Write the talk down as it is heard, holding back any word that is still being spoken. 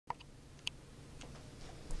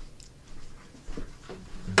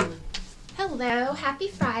Hello, happy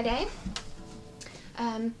Friday.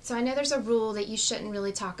 So I know there's a rule that you shouldn't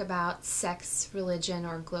really talk about sex, religion,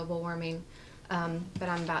 or global warming, but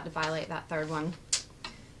I'm about to violate that third one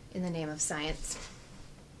in the name of science.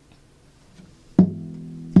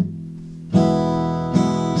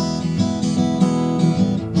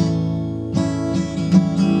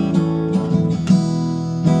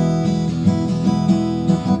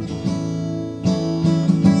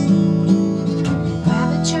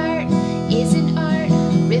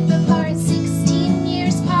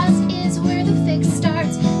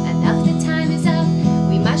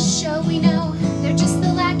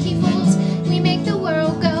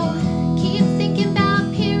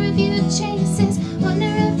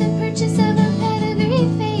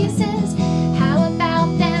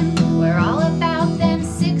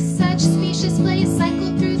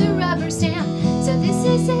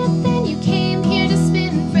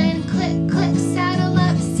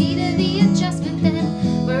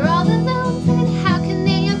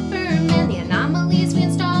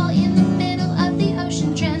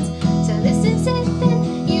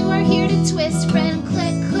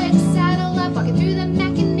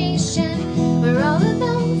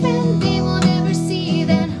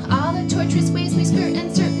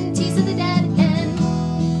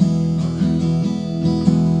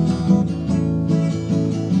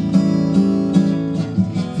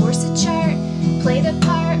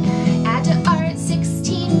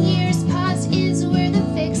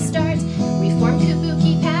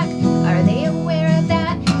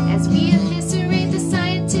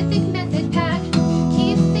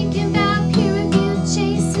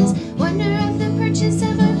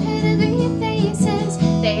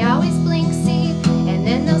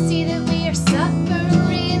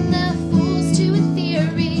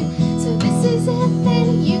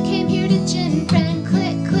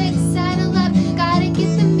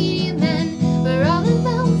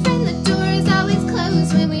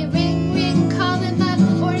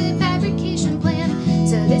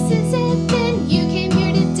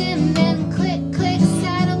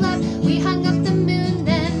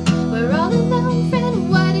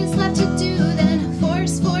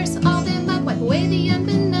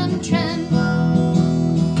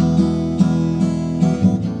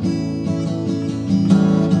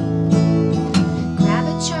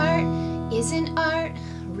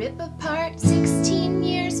 Rip apart, 16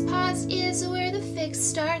 years pause is where the fix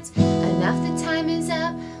starts. Enough, the time is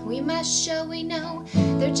up, we must show we know.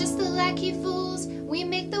 They're just the lackey fools, we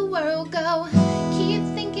make the world go.